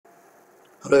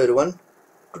Hello everyone,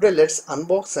 today let's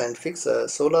unbox and fix a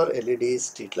solar LED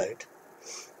street light.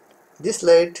 This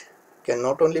light can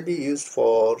not only be used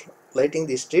for lighting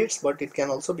the streets, but it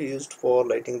can also be used for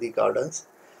lighting the gardens,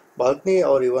 balcony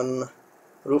or even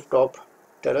rooftop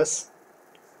terrace.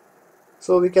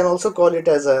 So we can also call it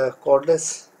as a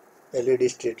cordless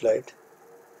LED street light,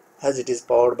 as it is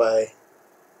powered by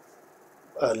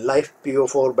a live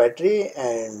PO4 battery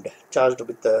and charged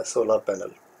with the solar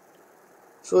panel.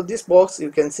 So this box, you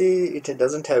can see it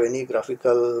doesn't have any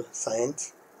graphical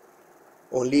signs.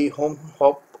 Only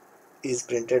Homehop is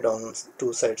printed on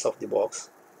two sides of the box,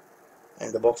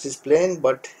 and the box is plain,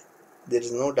 but there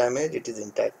is no damage, it is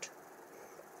intact.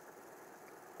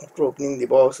 After opening the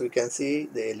box, we can see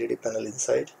the LED panel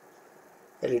inside,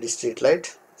 LED street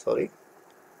light, sorry.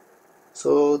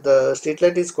 So the street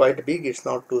light is quite big, it's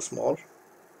not too small.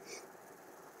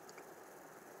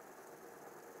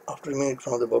 After removing it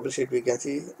from the bubble sheet, we can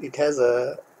see it has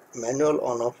a manual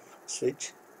on-off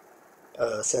switch,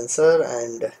 a sensor,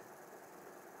 and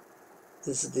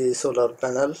this is the solar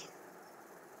panel.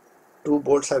 Two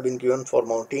bolts have been given for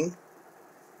mounting.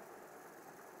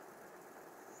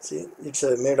 See, it's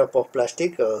made up of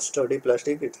plastic, sturdy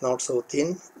plastic. It's not so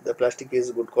thin. The plastic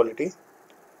is good quality.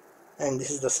 And this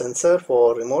is the sensor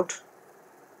for remote.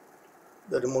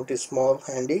 The remote is small,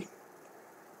 handy.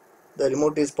 The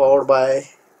remote is powered by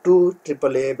two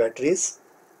AAA batteries,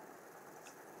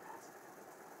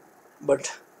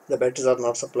 but the batteries are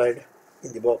not supplied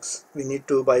in the box. We need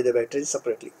to buy the batteries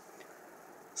separately.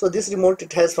 So this remote,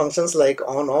 it has functions like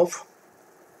on off,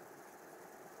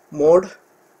 mode,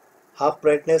 half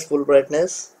brightness, full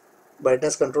brightness,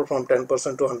 brightness control from 10%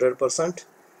 to 100%,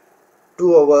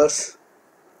 2 hours,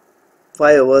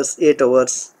 5 hours, 8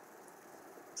 hours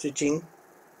switching.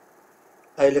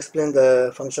 I will explain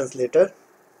the functions later.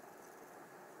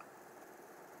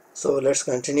 So let's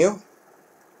continue.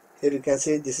 Here you can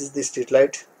see this is the street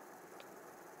light.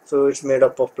 So it's made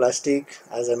up of plastic,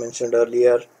 as I mentioned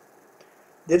earlier.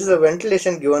 There is a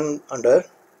ventilation given under.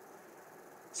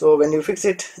 So when you fix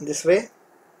it this way,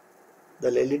 the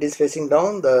LED is facing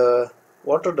down, the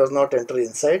water does not enter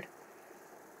inside.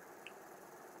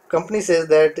 Company says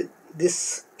that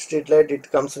this street light, it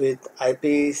comes with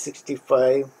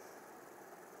IP65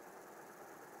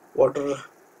 water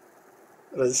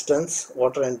resistance,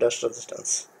 water and dust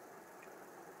resistance.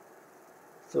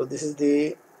 So this is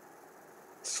the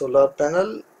solar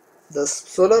panel. The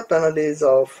solar panel is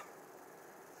of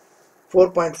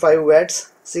 4.5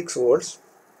 watts, 6 volts,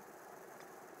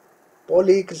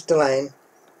 polycrystalline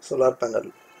solar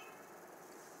panel.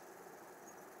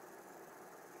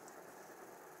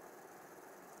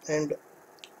 And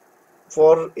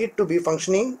for it to be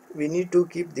functioning, we need to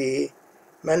keep the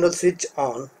manual switch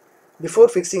on. Before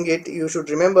fixing it, you should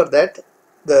remember that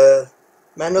the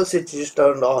manual switch is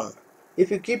turned on. If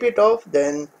you keep it off,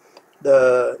 then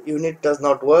the unit does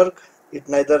not work. It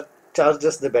neither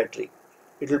charges the battery.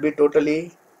 It will be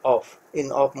totally off,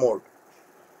 in off mode.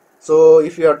 So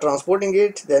if you are transporting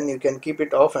it, then you can keep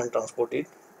it off and transport it.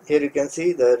 Here you can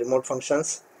see the remote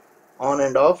functions on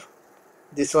and off.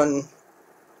 This one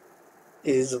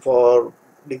is for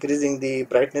decreasing the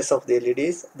brightness of the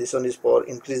LEDs. This one is for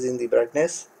increasing the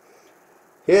brightness.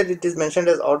 Here it is mentioned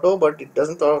as auto, but it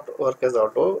doesn't work as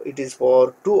auto. It is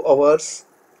for 2 hours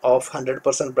of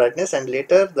 100% brightness, and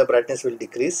later the brightness will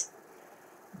decrease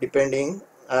depending.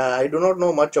 I do not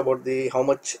know much about the how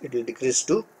much it will decrease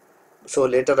to, so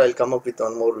later I'll come up with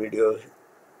one more video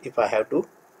if I have to.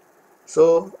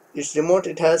 So its remote,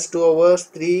 it has 2 hours,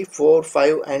 3, 4,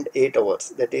 5 and 8 hours.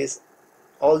 That is,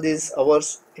 all these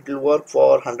hours it will work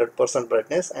for 100%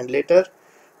 brightness, and later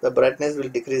the brightness will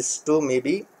decrease to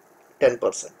maybe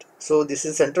 10%. So this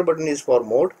is center button is for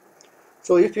mode.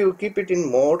 So if you keep it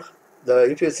in mode,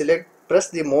 if you press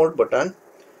the mode button,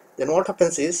 then what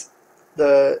happens is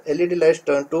the LED lights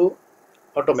turn to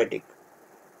automatic.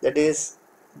 That is,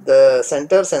 the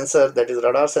center sensor, that is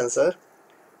radar sensor,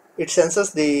 it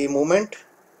senses the movement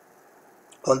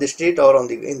on the street or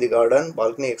in the garden,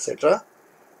 balcony, etc.,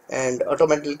 and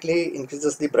automatically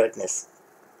increases the brightness.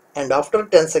 And after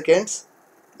 10 seconds,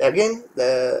 again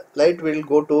the light will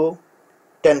go to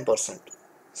 10%.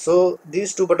 So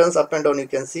these two buttons up and down, you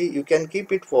can see, you can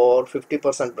keep it for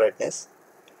 50% brightness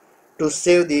to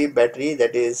save the battery,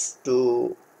 that is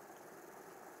to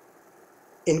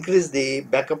increase the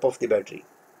backup of the battery.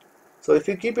 So if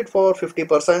you keep it for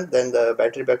 50%, then the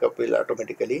battery backup will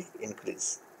automatically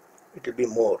increase. It will be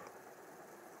more.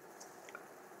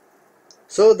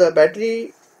 So the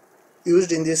battery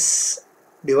used in this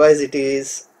device, it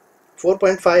is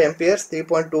 4.5 amperes,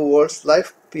 3.2 volts,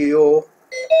 live PO4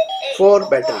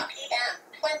 battery.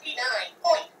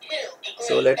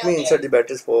 So let me insert the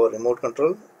batteries for remote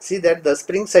control. See that the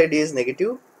spring side is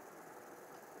negative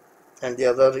and the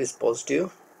other is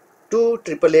positive. Two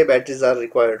AAA batteries are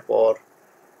required for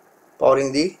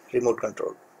powering the remote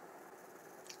control.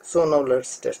 So now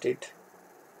let's test it.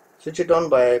 Switch it on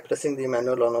by pressing the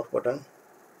manual on off button.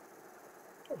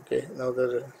 Okay, now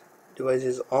the device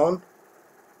is on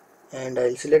and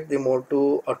I'll select the mode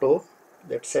to auto.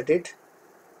 Let's set it.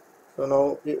 So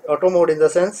now the auto mode, in the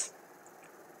sense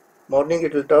morning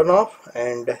it will turn off,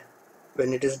 and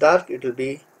when it is dark it will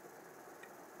be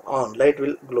on, light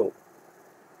will glow.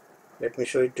 Let me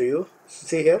show it to you.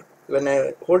 See here, when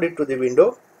I hold it to the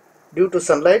window, due to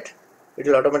sunlight it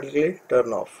will automatically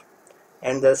turn off,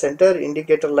 and the center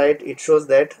indicator light, it shows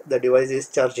that the device is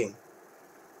charging.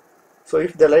 So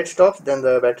if the light stops, then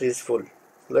the battery is full.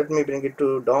 Let me bring it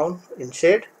to down in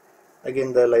shade.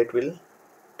 Again the light will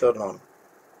turn on.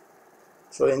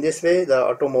 So in this way the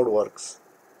auto mode works.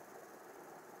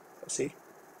 See,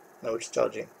 now it's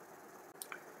charging.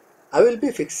 I will be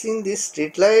fixing this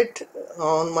street light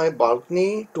on my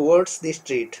balcony towards the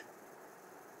street.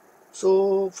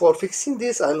 So for fixing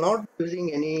this, I will not be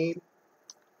using any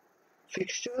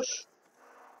fixtures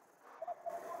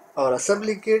or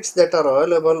assembly kits that are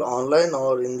available online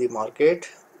or in the market,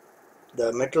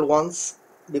 the metal ones,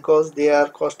 because they are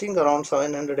costing around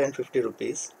 750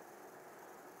 rupees,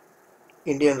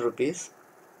 Indian rupees.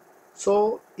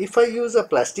 So if I use a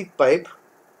plastic pipe,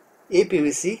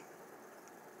 APVC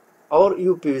or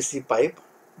UPVC pipe,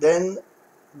 then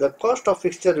the cost of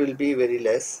fixture will be very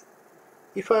less.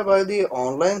 If I buy the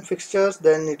online fixtures,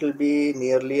 then it will be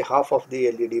nearly half of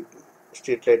the LED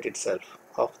street light itself,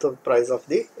 half the price of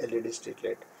the LED street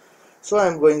light. So I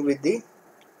am going with the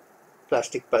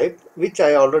plastic pipe, which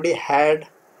I already had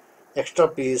extra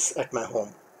piece at my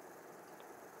home.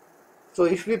 So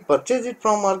if we purchase it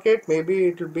from market, maybe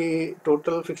it will be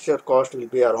total fixture cost will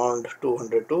be around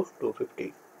 200 to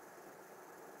 250.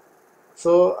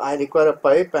 So I require a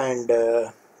pipe and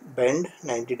bend,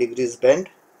 90 degrees bend.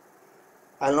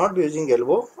 I will not be using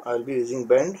elbow, I will be using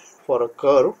bend for a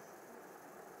curve.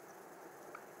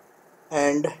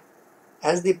 And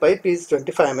as the pipe is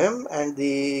 25 mm and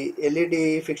the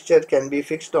LED fixture can be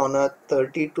fixed on a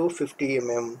 30 to 50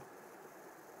 mm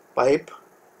pipe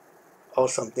or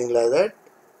something like that,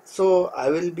 so I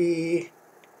will be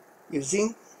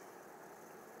using,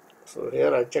 so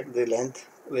here I check the length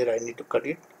where I need to cut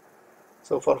it.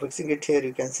 So for fixing it here,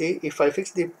 you can see if I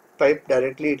fix the pipe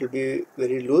directly, it will be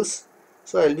very loose,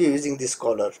 so I will be using this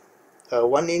collar, a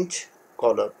 1-inch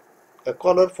collar, a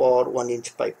collar for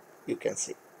 1-inch pipe, you can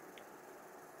see.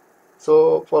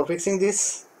 So for fixing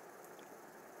this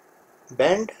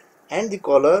band and the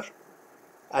collar,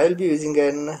 I will be using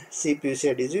an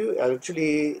CPVC adhesive.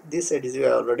 Actually this adhesive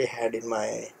I already had in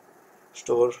my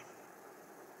store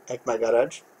at my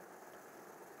garage,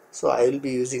 so I will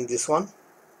be using this one,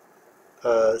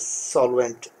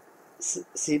 solvent,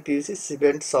 CPVC,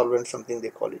 cement solvent, something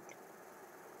they call it.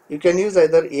 You can use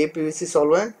either APVC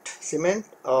solvent cement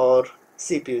or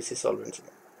CPVC solvent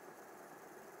cement.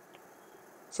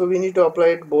 So we need to apply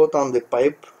it both on the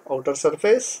pipe outer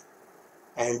surface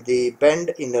and the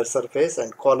bend inner surface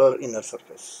and collar inner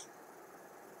surface,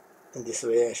 in this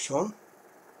way as shown.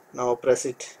 Now press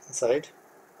it inside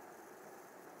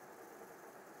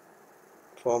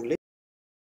firmly.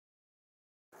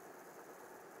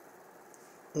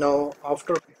 Now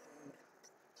after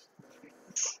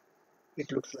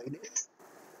it looks like this.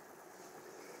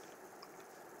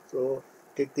 So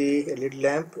take the LED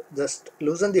lamp, just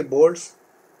loosen the bolts.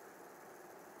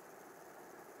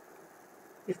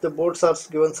 If the bolts are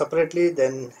given separately,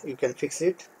 then you can fix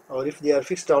it, or if they are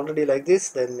fixed already like this,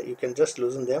 then you can just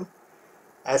loosen them.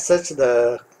 As such,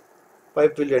 the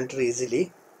pipe will enter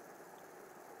easily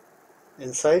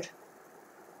inside.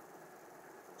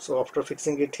 So after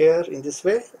fixing it here in this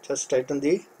way, just tighten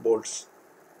the bolts,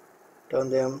 turn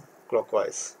them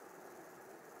clockwise.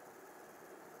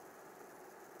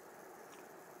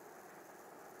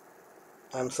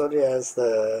 I'm sorry, as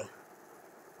the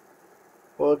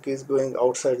work is going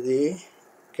outside the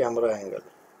camera angle.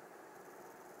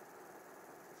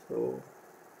 So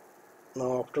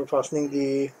now after fastening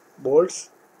the bolts,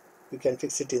 you can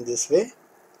fix it in this way.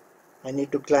 I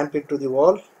need to clamp it to the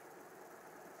wall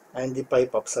and the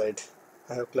pipe upside.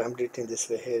 I have clamped it in this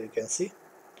way. Here you can see.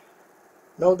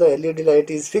 Now the LED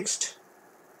light is fixed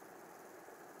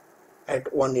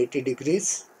at 180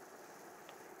 degrees.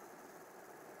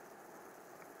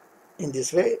 In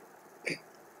this way,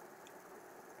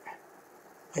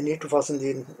 I need to fasten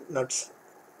the nuts.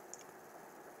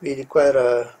 We require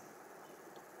a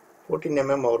 14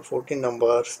 mm or 14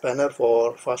 number spanner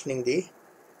for fastening the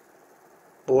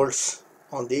bolts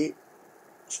on the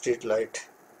street light.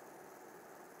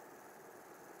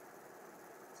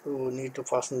 So we need to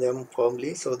fasten them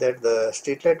firmly so that the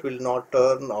street light will not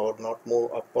turn or not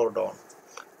move up or down.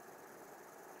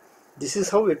 This is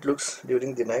how it looks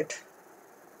during the night.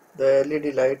 The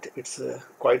LED light, it's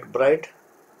quite bright,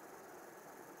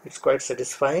 it's quite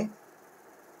satisfying,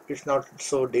 it's not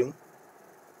so dim.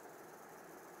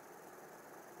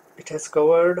 It has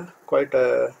covered quite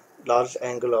a large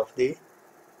angle of the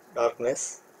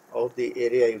darkness of the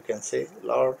area, you can say.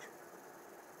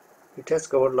 It has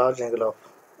covered large angle of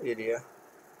area.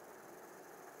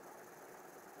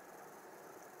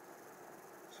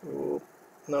 So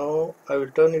now I will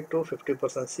turn it to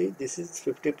 50%. See, this is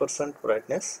 50%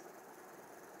 brightness,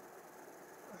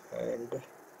 and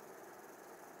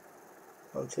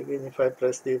once again if I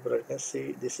press the brightness,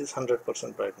 see, this is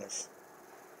 100% brightness.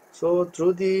 So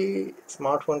through the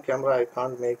smartphone camera I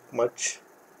can't make much,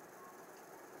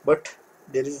 but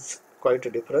there is quite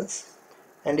a difference.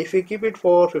 And if we keep it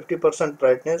for 50%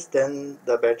 brightness, then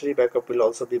the battery backup will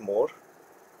also be more.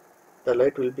 The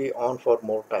light will be on for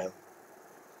more time.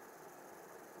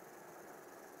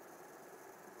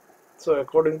 So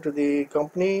according to the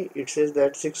company, it says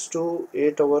that 6 to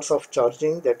 8 hours of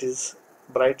charging, that is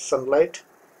bright sunlight,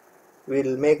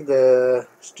 will make the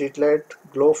street light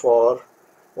glow for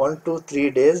 1 to 3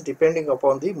 days depending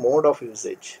upon the mode of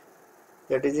usage.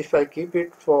 That is, if I keep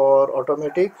it for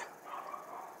automatic,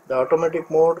 the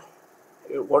automatic mode,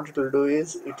 what it will do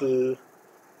is, it will,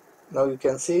 now you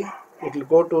can see, it will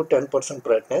go to 10%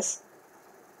 brightness.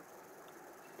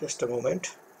 Just a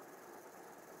moment.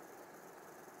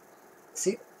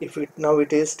 See, if it, now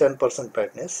it is 10%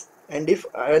 brightness, and if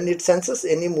and it senses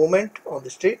any movement on the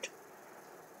street,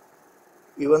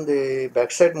 even the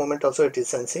backside movement also it is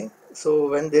sensing. So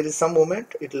when there is some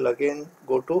movement, it will again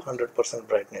go to 100%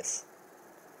 brightness.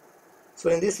 So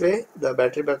in this way the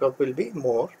battery backup will be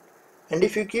more, and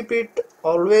if you keep it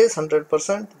always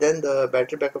 100%, then the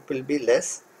battery backup will be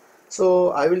less. So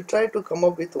I will try to come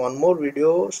up with one more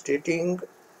video stating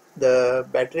the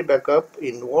battery backup,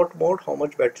 in what mode, how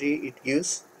much battery it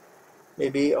gives,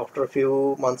 maybe after a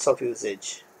few months of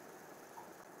usage.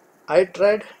 I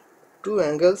tried two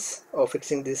angles of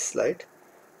fixing this light.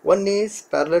 One is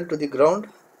parallel to the ground,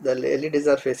 the LEDs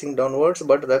are facing downwards,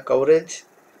 but the coverage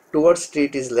towards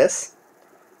street is less.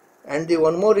 And the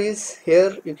one more is,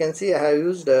 here you can see I have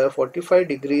used 45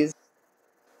 degrees,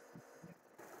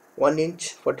 1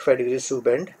 inch 45 degrees to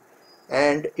bend,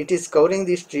 and it is covering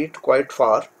the street quite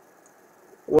far.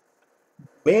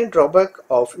 Main drawback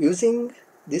of using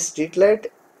this street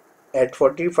light at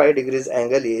 45 degrees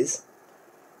angle is,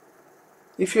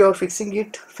 if you are fixing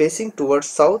it facing towards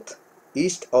south,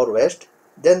 east or west,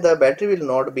 then the battery will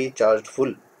not be charged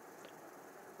full.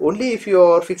 Only if you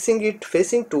are fixing it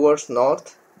facing towards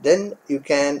north, then you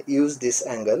can use this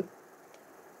angle.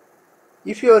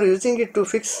 If you are using it to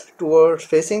fix towards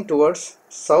facing towards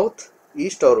south,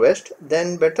 east or west,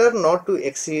 then better not to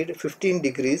exceed 15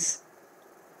 degrees.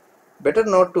 Better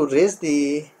not to raise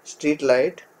the street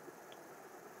light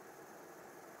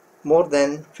more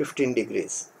than 15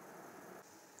 degrees.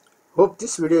 Hope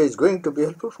this video is going to be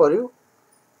helpful for you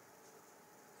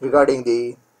regarding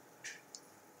the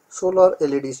solar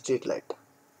LED street light.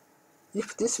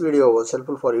 If this video was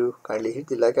helpful for you, kindly hit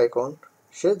the like icon,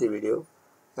 share the video,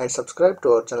 and subscribe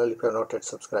to our channel if you have not yet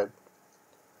subscribed.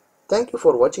 Thank you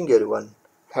for watching everyone.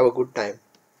 Have a good time.